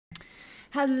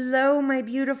Hello, my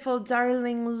beautiful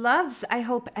darling loves. I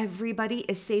hope everybody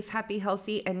is safe, happy,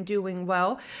 healthy, and doing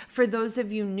well. For those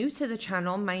of you new to the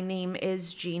channel, my name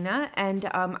is Gina, and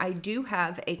I do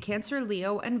have a Cancer,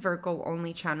 Leo, and Virgo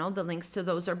only channel. The links to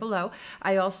those are below.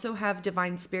 I also have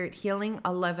Divine Spirit Healing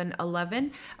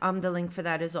 1111. The link for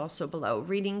that is also below.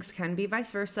 Readings can be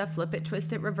vice versa. Flip it,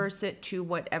 twist it, reverse it to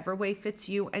whatever way fits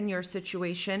you and your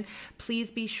situation.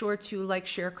 Please be sure to like,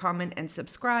 share, comment, and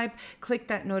subscribe. Click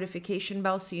that notification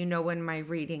bell so you know when my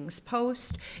readings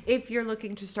post. If you're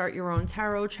looking to start your own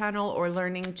tarot channel or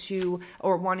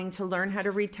wanting to learn how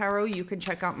to read tarot, you can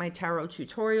check out my tarot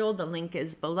tutorial. The link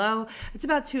is below. It's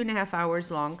about 2.5 hours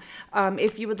long.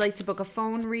 If you would like to book a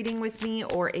phone reading with me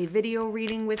or a video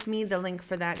reading with me, the link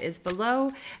for that is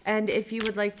below. And if you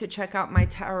would like to check out my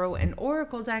tarot and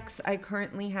oracle decks, I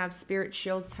currently have Spirit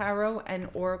Shield Tarot and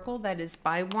Oracle that is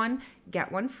buy one,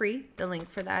 get one free. The link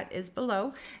for that is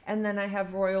below. And then I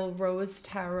have Royal Rose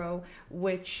Tarot,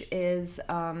 which is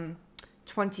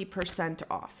 20%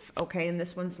 off. Okay, and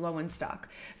this one's low in stock.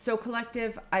 So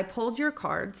collective, I pulled your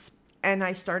cards and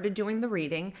I started doing the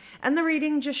reading, and the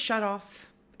reading just shut off.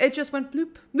 It just went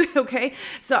bloop. Okay,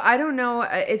 so I don't know.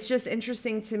 It's just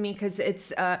interesting to me because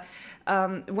it's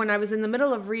when I was in the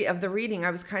middle of the reading,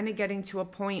 I was kind of getting to a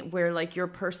point where like your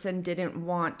person didn't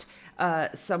want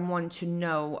someone to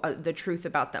know the truth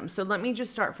about them. So let me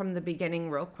just start from the beginning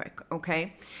real quick,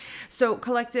 okay? So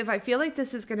collective, I feel like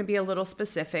this is going to be a little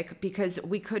specific because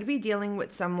we could be dealing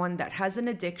with someone that has an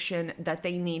addiction that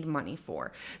they need money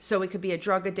for. So it could be a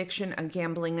drug addiction, a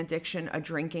gambling addiction, a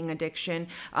drinking addiction.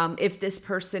 If this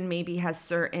person maybe has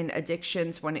certain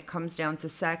addictions when it comes down to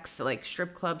sex, like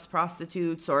strip clubs,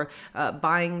 prostitutes, or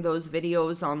buying those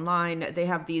videos online. They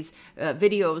have these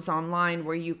videos online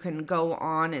where you can go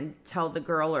on and tell the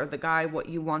girl or the guy what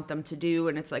you want them to do,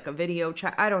 and it's like a video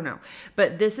chat. I don't know.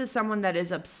 But this is someone that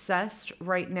is obsessed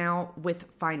right now with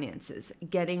finances,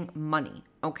 getting money,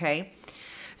 okay?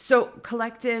 So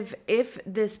collective, if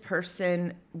this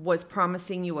person was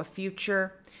promising you a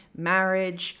future,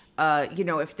 marriage,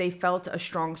 if they felt a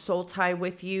strong soul tie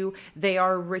with you, they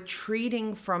are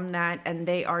retreating from that and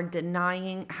they are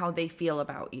denying how they feel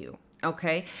about you.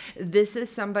 Okay, this is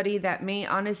somebody that may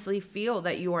honestly feel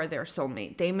that you are their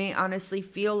soulmate. They may honestly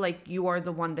feel like you are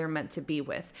the one they're meant to be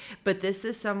with. But this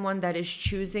is someone that is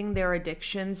choosing their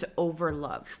addictions over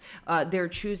love. They're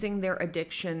choosing their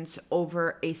addictions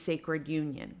over a sacred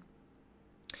union.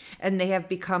 And they have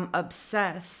become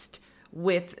obsessed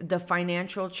with the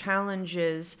financial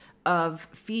challenges of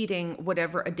feeding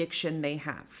whatever addiction they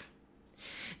have.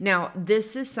 Now,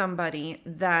 this is somebody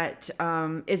that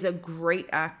is a great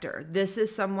actor. This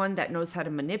is someone that knows how to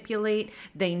manipulate.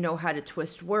 They know how to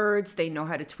twist words. They know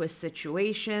how to twist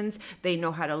situations. They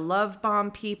know how to love bomb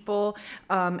people.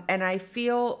 And I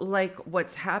feel like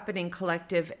what's happening,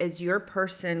 collective, is your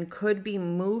person could be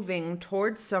moving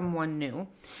towards someone new.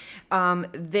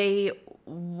 They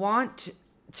want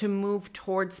to move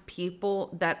towards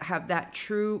people that have that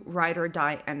true ride or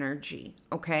die energy,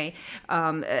 okay?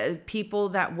 People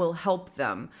that will help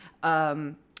them,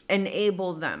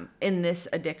 enable them in this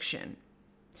addiction.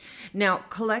 Now,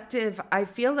 collective, I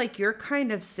feel like you're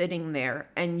kind of sitting there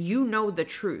and you know the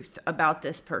truth about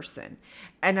this person.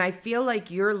 And I feel like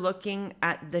you're looking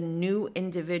at the new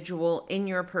individual in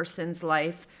your person's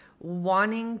life,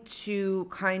 wanting to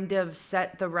kind of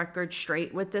set the record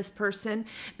straight with this person,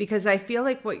 because I feel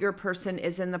like what your person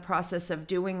is in the process of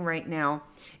doing right now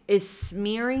is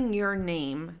smearing your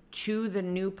name to the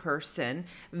new person,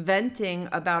 venting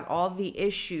about all the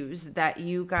issues that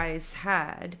you guys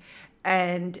had,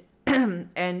 and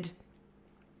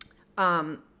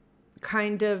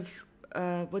kind of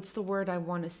what's the word I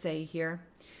want to say here?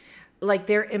 Like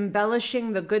they're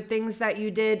embellishing the good things that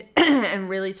you did and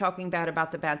really talking bad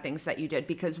about the bad things that you did.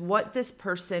 Because what this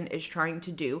person is trying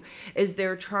to do is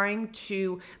they're trying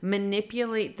to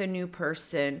manipulate the new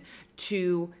person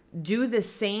to do the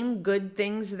same good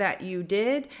things that you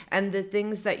did, and the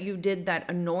things that you did that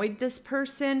annoyed this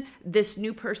person. This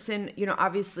new person,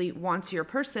 obviously wants your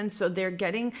person. So they're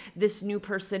getting this new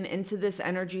person into this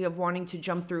energy of wanting to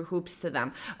jump through hoops to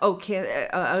them. Okay,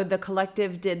 the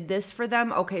collective did this for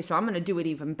them. Okay, so I'm going to do it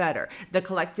even better. The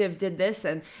collective did this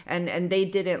and they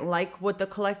didn't like what the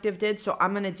collective did. So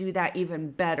I'm going to do that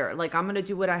even better. Like I'm going to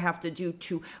do what I have to do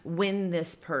to win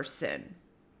this person.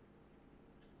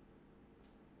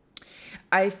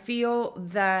 I feel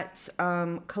that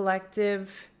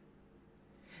collective,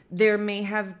 There may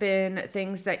have been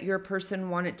things that your person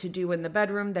wanted to do in the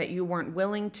bedroom that you weren't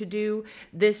willing to do.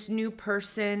 This new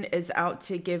person is out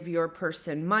to give your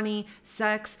person money,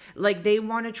 sex, like they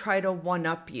want to try to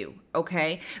one-up you,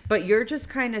 okay? But you're just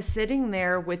kind of sitting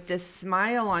there with this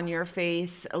smile on your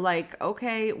face like,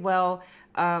 okay, well,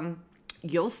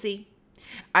 you'll see.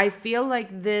 I feel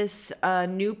like this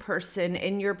new person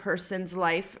in your person's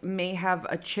life may have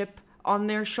a chip on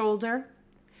their shoulder.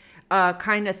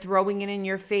 Kind of throwing it in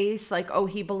your face like, oh,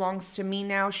 he belongs to me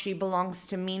now, she belongs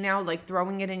to me now, like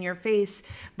throwing it in your face.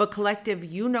 But collective,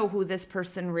 you know who this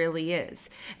person really is.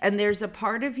 And there's a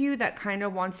part of you that kind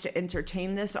of wants to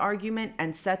entertain this argument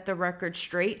and set the record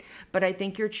straight, but I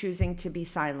think you're choosing to be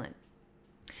silent.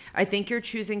 I think you're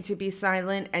choosing to be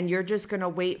silent and you're just going to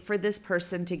wait for this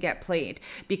person to get played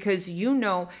because you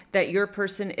know that your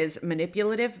person is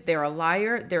manipulative, they're a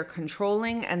liar, they're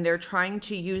controlling, and they're trying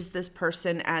to use this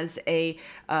person as a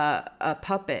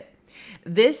puppet.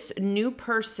 This new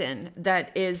person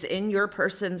that is in your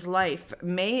person's life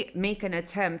may make an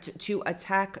attempt to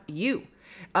attack you.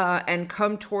 And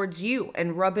come towards you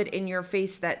and rub it in your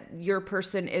face that your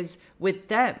person is with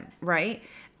them, right?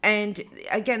 And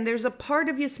again, there's a part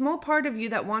of you, small part of you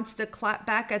that wants to clap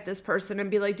back at this person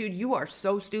and be like, dude, you are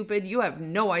so stupid. You have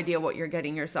no idea what you're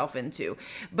getting yourself into.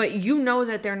 But you know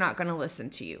that they're not going to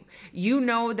listen to you. You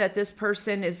know that this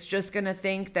person is just going to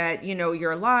think that, you know,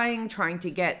 you're lying, trying to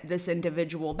get this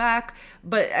individual back.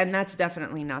 And that's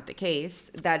definitely not the case.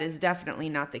 That is definitely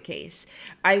not the case.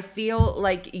 I feel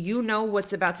like you know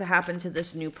what's about to happen to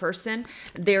this new person.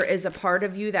 There is a part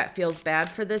of you that feels bad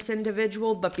for this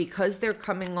individual, but because they're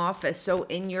coming off as so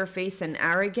in your face and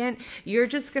arrogant, you're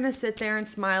just gonna sit there and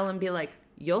smile and be like,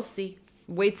 you'll see.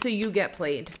 Wait till you get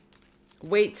played.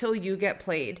 Wait till you get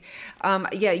played.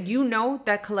 Yeah, you know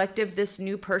that collective, this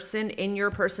new person in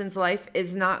your person's life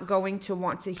is not going to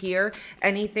want to hear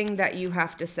anything that you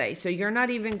have to say. So you're not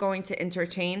even going to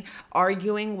entertain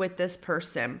arguing with this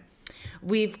person.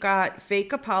 We've got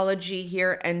fake apology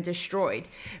here and destroyed.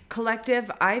 Collective,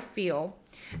 I feel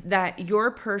that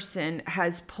your person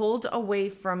has pulled away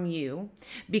from you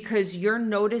because you're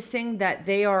noticing that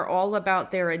they are all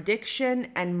about their addiction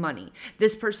and money.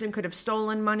 This person could have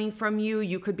stolen money from you.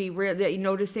 You could be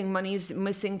noticing money's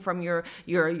missing from your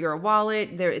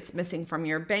wallet. It's missing from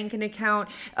your banking account.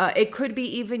 It could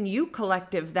be even you,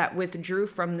 collective, that withdrew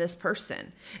from this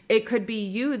person. It could be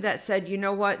you that said, you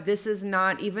know what, this is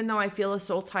not, even though I feel a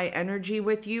soul tie energy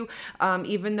with you,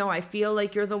 even though I feel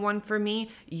like you're the one for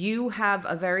me, you have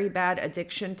a very bad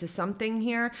addiction to something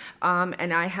here,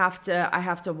 and I have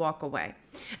to walk away.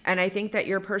 And I think that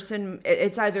your person,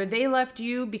 it's either they left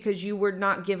you because you were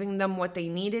not giving them what they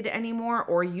needed anymore,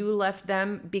 or you left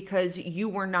them because you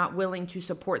were not willing to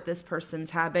support this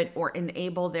person's habit or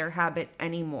enable their habit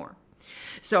anymore.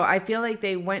 So I feel like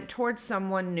they went towards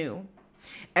someone new.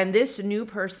 And this new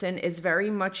person is very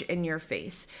much in your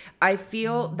face. I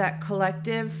feel that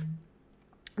collective,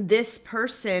 this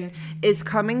person is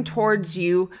coming towards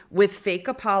you with fake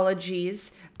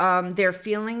apologies. They're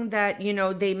feeling that, you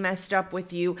know, they messed up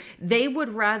with you. They would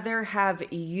rather have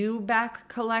you back,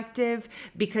 collective,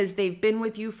 because they've been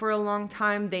with you for a long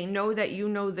time. They know that you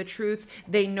know the truth.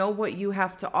 They know what you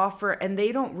have to offer, and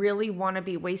they don't really want to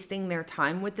be wasting their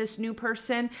time with this new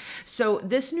person. So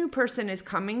this new person is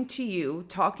coming to you,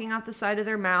 talking out the side of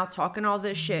their mouth, talking all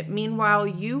this shit. Meanwhile,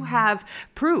 you have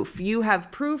proof. You have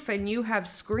proof and you have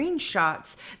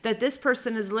screenshots that this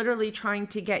person is literally trying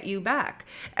to get you back.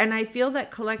 And I feel that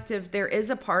collective, there is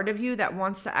a part of you that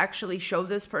wants to actually show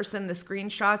this person the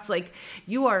screenshots. Like,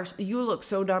 you look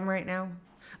so dumb right now.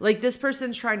 Like, this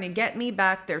person's trying to get me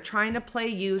back. They're trying to play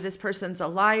you. This person's a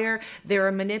liar. They're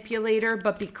a manipulator.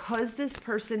 But because this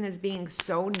person is being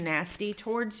so nasty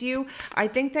towards you, I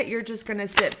think that you're just going to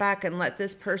sit back and let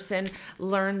this person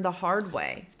learn the hard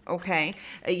way. Okay.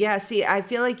 Yeah. See, I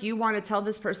feel like you want to tell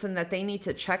this person that they need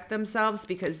to check themselves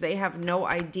because they have no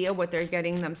idea what they're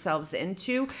getting themselves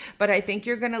into. But I think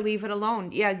you're going to leave it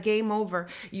alone. Yeah. Game over.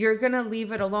 You're going to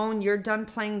leave it alone. You're done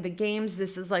playing the games.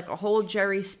 This is like a whole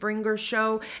Jerry Springer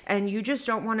show, and you just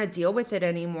don't want to deal with it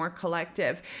anymore,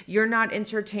 collective. You're not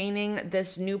entertaining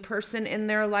this new person in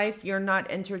their life. You're not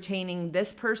entertaining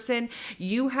this person.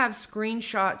 You have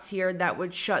screenshots here that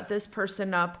would shut this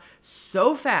person up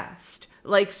so fast.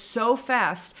 Like, so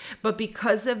fast, but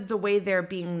because of the way they're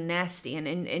being nasty and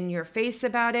in your face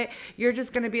about it, you're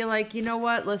just going to be like, you know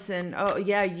what, listen, oh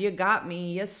yeah, you got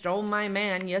me, you stole my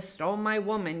man, you stole my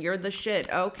woman, you're the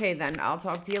shit, okay then, I'll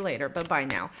talk to you later, but bye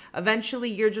now.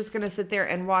 Eventually, you're just going to sit there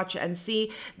and watch and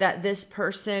see that this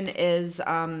person is,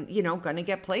 you know, going to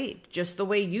get played, just the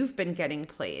way you've been getting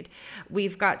played.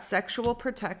 We've got sexual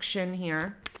protection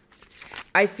here.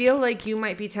 I feel like you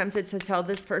might be tempted to tell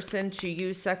this person to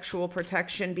use sexual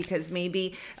protection because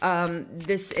maybe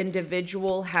this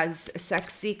individual has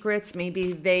sex secrets.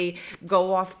 Maybe they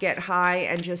go off, get high,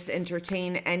 and just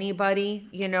entertain anybody,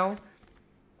 you know?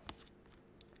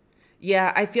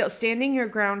 Yeah, I feel standing your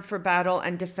ground for battle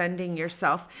and defending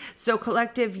yourself. So,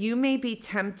 collective, you may be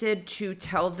tempted to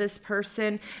tell this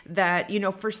person that, you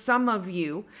know, for some of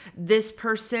you, this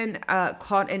person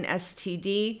caught an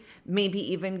STD,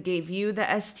 maybe even gave you the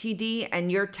STD,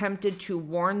 and you're tempted to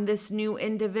warn this new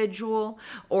individual.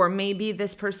 Or maybe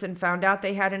this person found out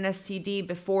they had an STD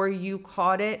before you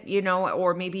caught it, you know,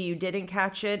 or maybe you didn't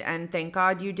catch it, and thank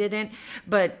God you didn't.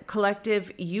 But,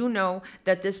 collective, you know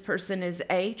that this person is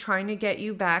A, trying to get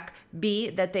you back, B,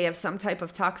 that they have some type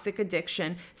of toxic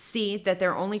addiction, C, that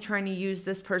they're only trying to use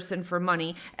this person for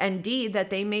money, and D, that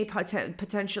they may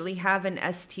potentially have an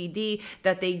STD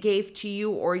that they gave to you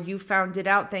or you found it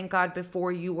out, thank God,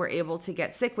 before you were able to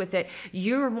get sick with it.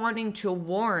 You're wanting to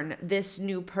warn this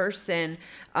new person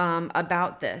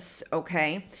about this,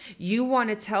 okay? You want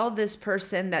to tell this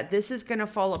person that this is going to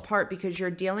fall apart because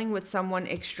you're dealing with someone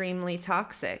extremely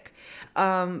toxic.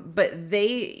 But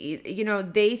they, you know,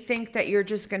 they think that you're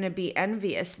just going to be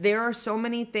envious. There are so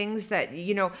many things that,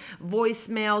 you know,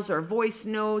 voicemails or voice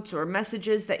notes or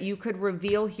messages that you could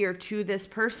reveal here to this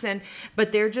person,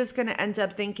 but they're just going to end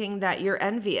up thinking that you're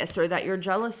envious or that you're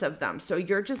jealous of them. So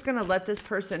you're just going to let this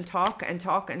person talk and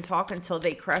talk and talk until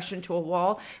they crash into a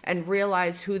wall and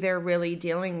realize who they're really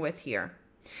dealing with here.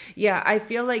 Yeah, I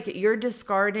feel like you're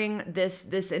discarding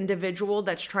this individual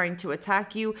that's trying to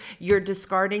attack you. You're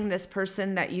discarding this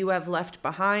person that you have left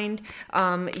behind.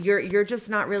 You're just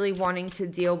not really wanting to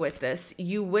deal with this.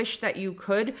 You wish that you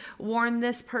could warn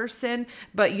this person,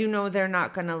 but you know they're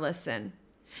not going to listen.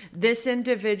 This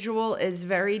individual is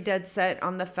very dead set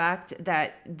on the fact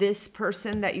that this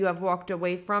person that you have walked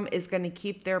away from is going to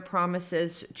keep their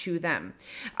promises to them.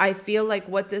 I feel like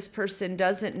what this person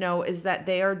doesn't know is that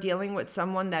they are dealing with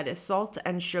someone that is salt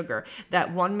and sugar.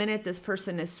 That one minute this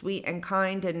person is sweet and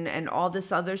kind and all this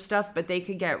other stuff, but they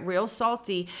could get real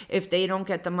salty if they don't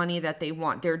get the money that they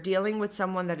want. They're dealing with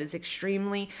someone that is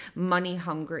extremely money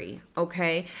hungry,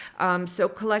 okay? So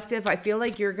collective, I feel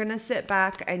like you're going to sit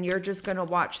back and you're just going to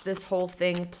watch this whole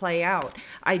thing play out.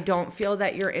 I don't feel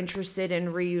that you're interested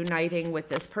in reuniting with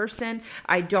this person.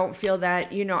 I don't feel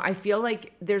that, you know, I feel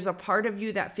like there's a part of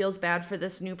you that feels bad for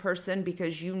this new person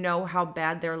because you know how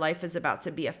bad their life is about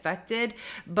to be affected,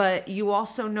 but you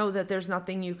also know that there's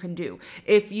nothing you can do.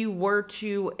 If you were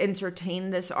to entertain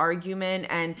this argument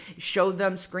and show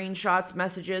them screenshots,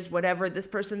 messages, whatever, this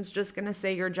person's just going to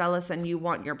say you're jealous and you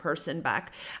want your person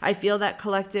back. I feel that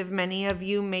collective, many of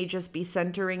you may just be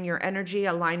centering your energy,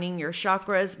 aligning your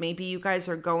chakras. Maybe you guys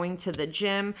are going to the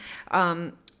gym.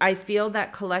 I feel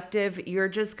that collective, you're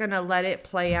just going to let it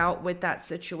play out with that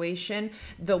situation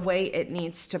the way it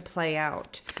needs to play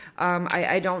out.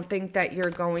 I don't think that you're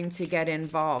going to get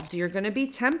involved. You're going to be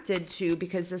tempted to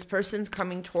because this person's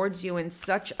coming towards you in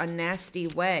such a nasty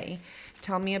way.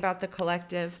 Tell me about the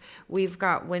collective. We've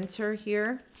got winter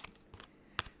here.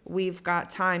 We've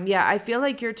got time. Yeah, I feel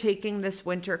like you're taking this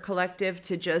winter, collective,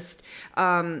 to just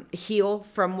heal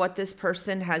from what this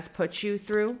person has put you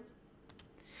through.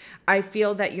 I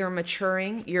feel that you're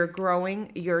maturing, you're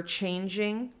growing, you're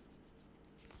changing.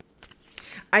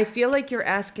 I feel like you're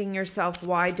asking yourself,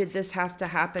 why did this have to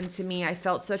happen to me? I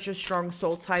felt such a strong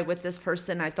soul tie with this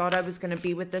person. I thought I was going to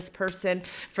be with this person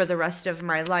for the rest of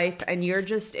my life. And you're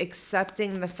just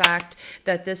accepting the fact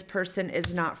that this person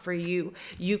is not for you.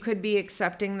 You could be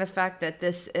accepting the fact that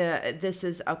this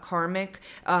is a karmic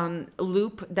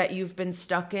loop that you've been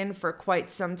stuck in for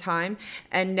quite some time.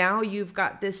 And now you've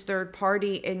got this third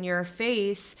party in your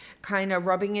face, kind of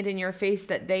rubbing it in your face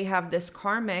that they have this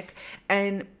karmic.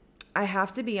 And I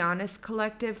have to be honest,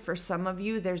 collective, for some of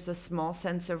you, there's a small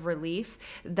sense of relief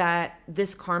that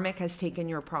this karmic has taken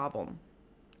your problem.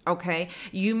 Okay?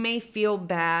 You may feel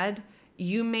bad.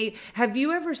 Have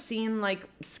you ever seen like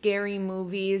scary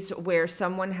movies where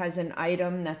someone has an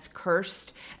item that's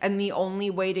cursed and the only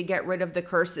way to get rid of the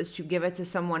curse is to give it to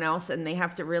someone else, and they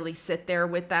have to really sit there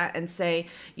with that and say,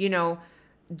 you know,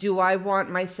 do I want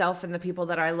myself and the people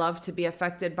that I love to be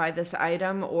affected by this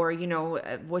item, or, you know,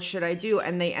 what should I do?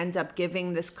 And they end up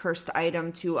giving this cursed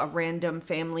item to a random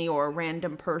family or a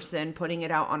random person, putting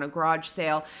it out on a garage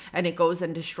sale, and it goes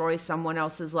and destroys someone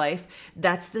else's life.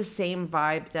 That's the same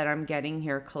vibe that I'm getting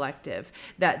here, collective,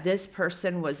 that this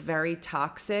person was very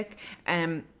toxic,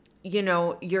 and you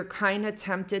know, you're kind of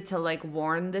tempted to like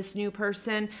warn this new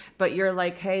person, but you're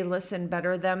like, hey, listen,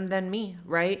 better them than me,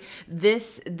 right?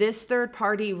 This third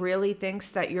party really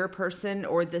thinks that your person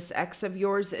or this ex of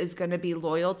yours is going to be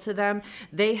loyal to them.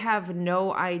 They have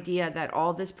no idea that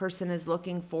all this person is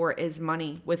looking for is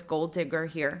money, with gold digger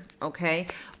here, okay?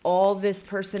 All this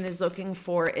person is looking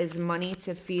for is money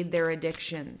to feed their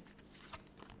addiction.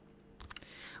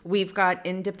 We've got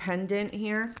independent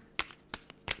here.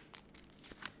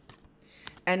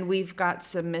 And we've got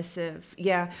submissive.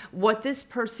 Yeah. What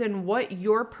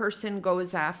your person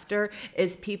goes after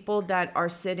is people that are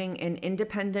sitting in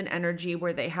independent energy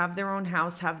where they have their own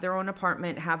house, have their own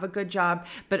apartment, have a good job,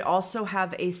 but also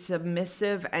have a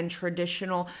submissive and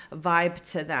traditional vibe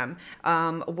to them.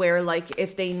 Where like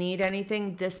if they need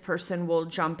anything, this person will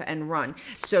jump and run.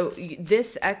 So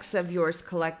this ex of yours,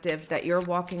 collective, that you're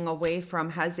walking away from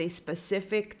has a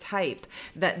specific type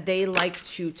that they like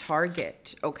to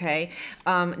target. Okay.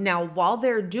 Now, while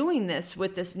they're doing this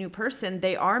with this new person,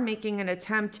 they are making an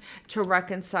attempt to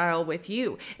reconcile with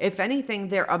you. If anything,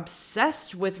 they're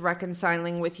obsessed with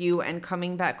reconciling with you and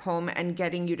coming back home and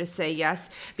getting you to say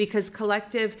yes, because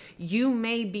collective, you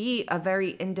may be a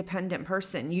very independent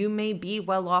person. You may be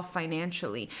well off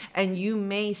financially, and you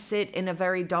may sit in a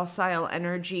very docile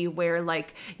energy where,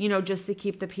 like, you know, just to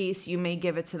keep the peace, you may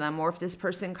give it to them. Or if this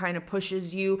person kind of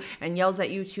pushes you and yells at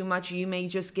you too much, you may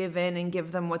just give in and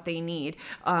give them what they need.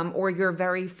 Or you're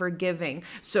very forgiving.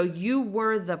 So you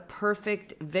were the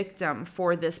perfect victim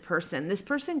for this person. This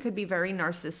person could be very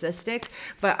narcissistic,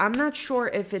 but I'm not sure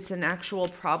if it's an actual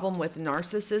problem with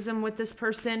narcissism with this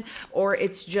person or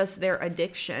it's just their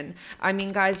addiction. I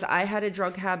mean, guys, I had a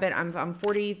drug habit. I'm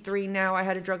 43 now. I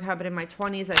had a drug habit in my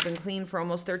 20s. I've been clean for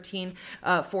almost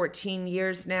 14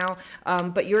 years now.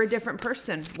 But you're a different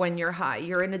person when you're high.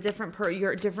 You're a different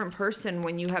person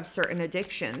when you have certain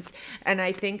addictions. And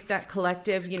I think that collective,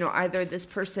 you know, either this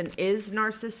person is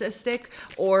narcissistic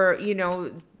or, you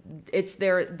know, it's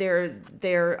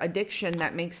their addiction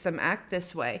that makes them act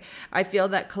this way. I feel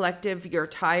that collective, you're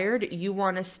tired. You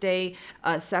want to stay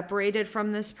separated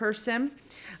from this person.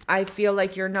 I feel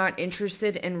like you're not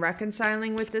interested in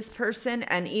reconciling with this person.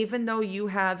 And even though you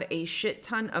have a shit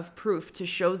ton of proof to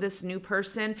show this new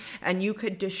person, and you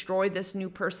could destroy this new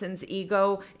person's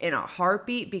ego in a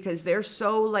heartbeat because they're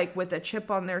so like with a chip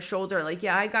on their shoulder, like,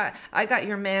 yeah, I got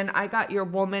your man, I got your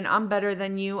woman, I'm better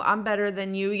than you,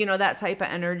 you know, that type of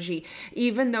energy.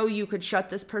 Even though you could shut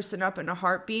this person up in a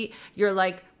heartbeat, you're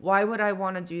like, why would I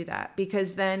want to do that?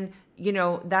 Because then, you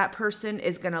know, that person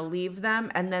is going to leave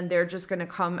them and then they're just going to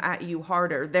come at you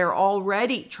harder. They're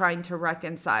already trying to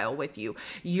reconcile with you.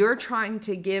 You're trying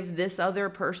to give this other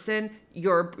person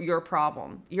your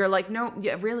problem. You're like, no,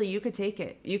 yeah, really, you could take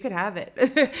it. You could have it.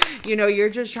 You know, you're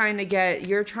trying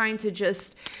to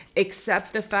just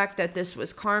accept the fact that this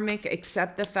was karmic,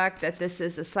 accept the fact that this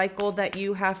is a cycle that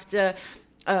you have to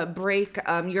break.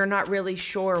 You're not really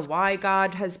sure why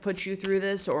God has put you through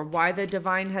this or why the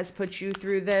divine has put you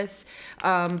through this,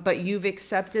 but you've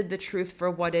accepted the truth for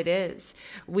what it is.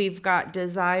 We've got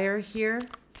desire here.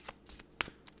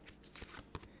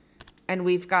 And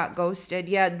we've got ghosted.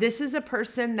 Yeah, this is a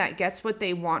person that gets what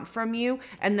they want from you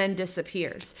and then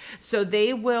disappears. So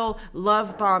they will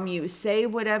love bomb you, say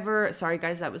whatever. Sorry,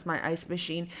 guys, that was my ice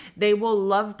machine. They will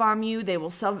love bomb you. They will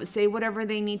say whatever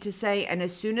they need to say. And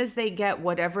as soon as they get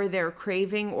whatever they're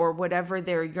craving or whatever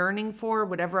they're yearning for,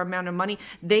 whatever amount of money,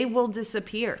 they will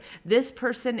disappear. This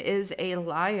person is a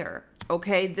liar.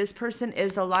 Okay, this person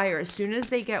is a liar. As soon as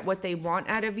they get what they want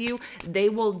out of you, they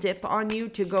will dip on you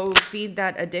to go feed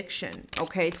that addiction.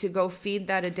 Okay, to go feed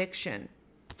that addiction.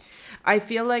 I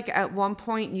feel like at one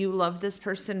point you love this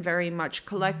person very much,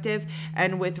 collective.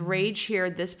 And with rage here,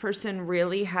 this person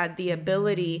really had the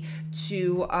ability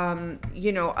to,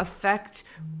 you know, affect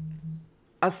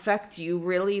you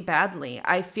really badly.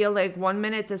 I feel like 1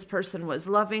 minute this person was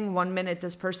loving, 1 minute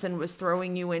this person was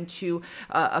throwing you into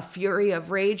a fury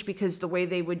of rage because the way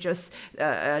they would just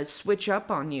switch up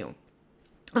on you.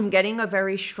 I'm getting a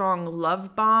very strong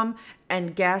love bomb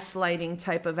and gaslighting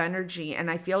type of energy.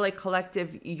 And I feel like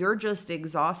collective, you're just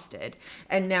exhausted.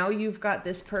 And now you've got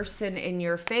this person in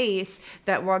your face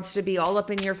that wants to be all up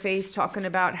in your face talking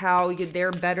about how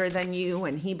they're better than you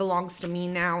and he belongs to me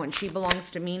now and she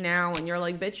belongs to me now. And you're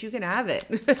like, bitch, you can have it.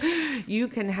 You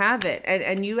can have it.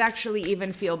 And you actually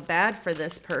even feel bad for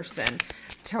this person.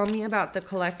 Tell me about the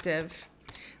collective.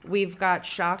 We've got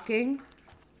shocking.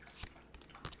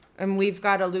 And we've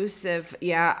got elusive.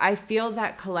 Yeah, I feel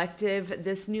that collective,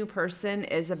 this new person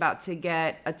is about to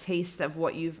get a taste of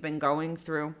what you've been going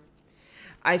through.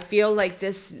 I feel like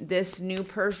this new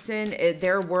person,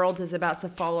 their world is about to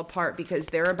fall apart because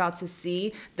they're about to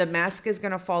see the mask is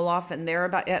going to fall off, and they're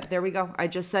about, yeah, there we go. I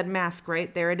just said mask,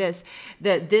 right? There it is.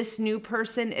 That this new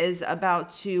person is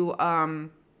about to,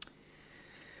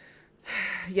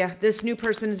 yeah, this new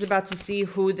person is about to see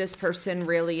who this person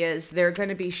really is. They're going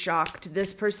to be shocked.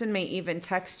 This person may even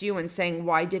text you and saying,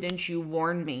 why didn't you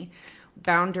warn me?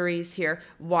 Boundaries here.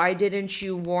 Why didn't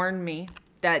you warn me?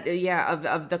 That, yeah,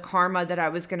 of the karma that I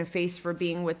was going to face for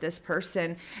being with this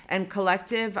person. And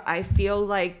collective, I feel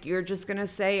like you're just going to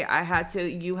say,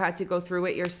 you had to go through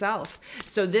it yourself.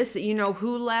 So this, you know,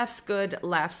 who laughs good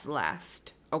laughs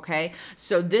last. Okay.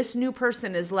 So this new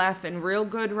person is laughing real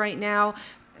good right now,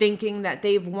 thinking that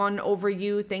they've won over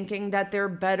you, thinking that they're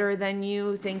better than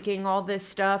you, thinking all this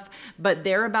stuff, but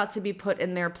they're about to be put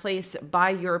in their place by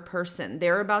your person.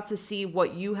 They're about to see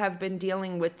what you have been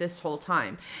dealing with this whole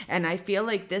time. And I feel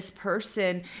like this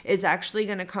person is actually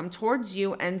going to come towards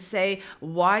you and say,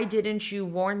 why didn't you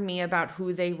warn me about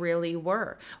who they really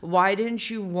were? Why didn't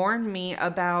you warn me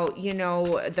about, you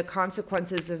know, the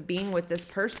consequences of being with this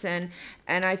person?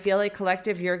 And I feel like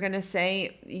collective, you're going to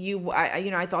say,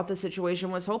 I thought the situation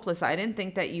was hopeless. I didn't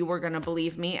think that you were going to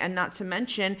believe me. And not to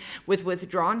mention with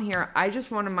withdrawn here, I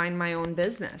just want to mind my own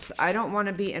business. I don't want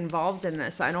to be involved in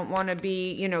this. I don't want to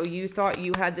be, you know, you thought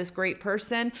you had this great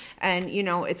person and, you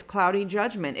know, it's cloudy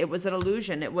judgment. It was an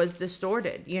illusion. It was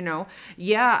distorted, you know.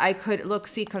 Yeah, I could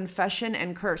see confession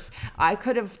and curse. I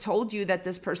could have told you that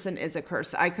this person is a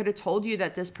curse. I could have told you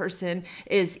that this person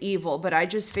is evil, but I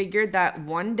just figured that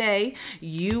one day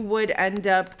you would end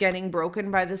up getting broken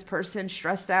by this person,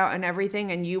 stressed out and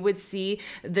everything, and you would see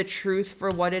the truth for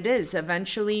what it is.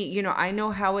 Eventually, you know, I know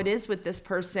how it is with this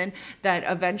person, that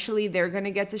eventually they're going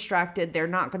to get distracted. They're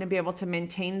not going to be able to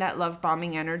maintain that love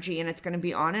bombing energy, and it's going to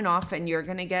be on and off, and you're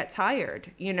going to get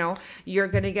tired. You know, you're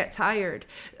going to get tired.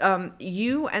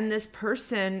 You and this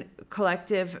person,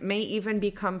 collective, may even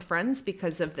become friends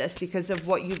because of this, because of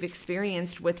what you've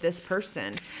experienced with this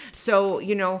person. So,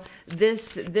 you know,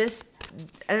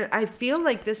 I feel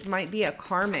like this might be a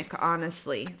karmic,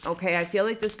 honestly. Okay, I feel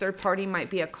like this third party might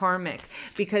be a karmic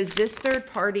because this third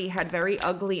party had very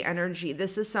ugly energy.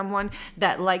 This is someone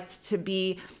that liked to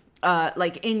be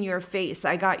like in your face.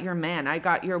 I got your man, I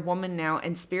got your woman now,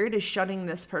 and spirit is shutting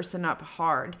this person up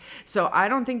hard. So I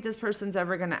don't think this person's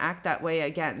ever going to act that way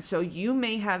again. So you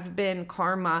may have been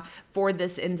karma for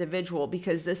this individual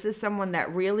because this is someone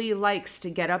that really likes to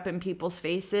get up in people's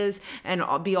faces and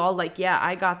be all like, yeah,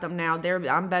 I got them now.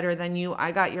 I'm better than you.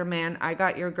 I got your man. I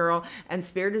got your girl. And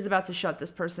spirit is about to shut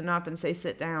this person up and say,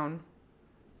 sit down.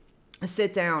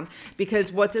 Sit down,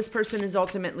 because what this person is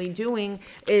ultimately doing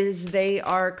is they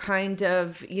are kind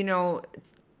of, you know,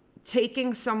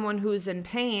 taking someone who's in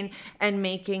pain and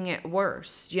making it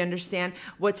worse. Do you understand?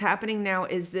 What's happening now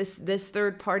is this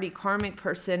third party karmic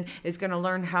person is going to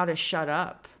learn how to shut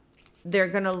up. They're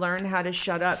going to learn how to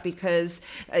shut up because,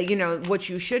 you know, what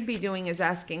you should be doing is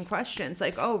asking questions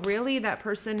like, oh, really? That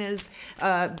person is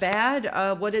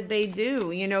bad? What did they do?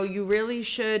 You know, you really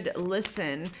should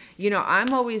listen. You know,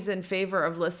 I'm always in favor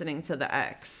of listening to the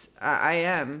ex. I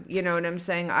am. You know what I'm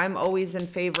saying? I'm always in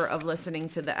favor of listening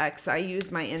to the ex. I use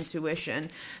my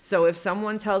intuition. So if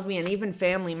someone tells me, and even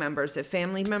family members, if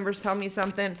family members tell me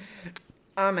something,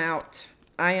 I'm out.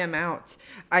 I am out.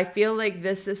 I feel like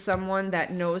this is someone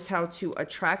that knows how to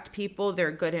attract people.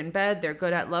 They're good in bed. They're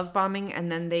good at love bombing.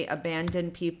 And then they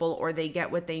abandon people, or they get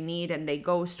what they need and they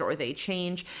ghost, or they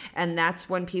change. And that's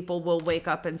when people will wake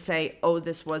up and say, oh,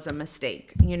 this was a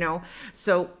mistake, you know?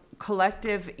 So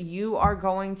collective, you are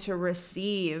going to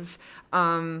receive,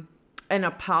 an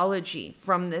apology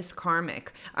from this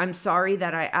karmic. I'm sorry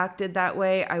that I acted that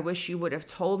way. I wish you would have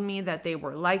told me that they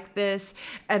were like this.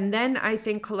 And then I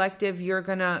think collective, you're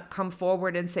gonna come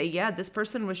forward and say, yeah, this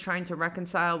person was trying to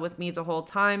reconcile with me the whole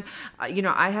time. You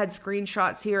know, I had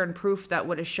screenshots here and proof that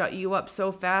would have shut you up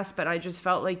so fast, but I just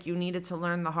felt like you needed to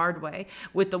learn the hard way.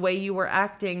 With the way you were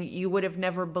acting, you would have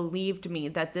never believed me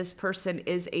that this person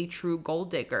is a true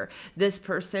gold digger. This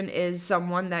person is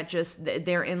someone that just,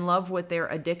 they're in love with their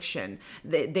addiction.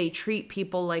 They treat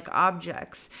people like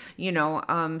objects, you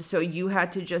know, so you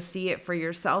had to just see it for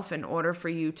yourself in order for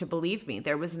you to believe me.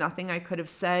 There was nothing I could have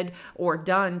said or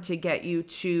done to get you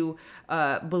to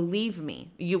believe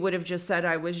me. You would have just said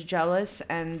I was jealous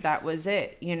and that was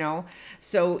it, you know.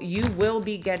 So you will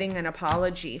be getting an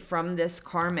apology from this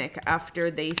karmic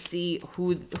after they see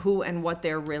who and what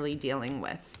they're really dealing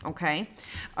with, okay?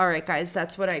 All right, guys,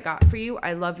 that's what I got for you.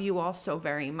 I love you all so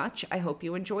very much. I hope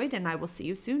you enjoyed, and I will see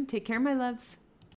you soon. Take care, my loves.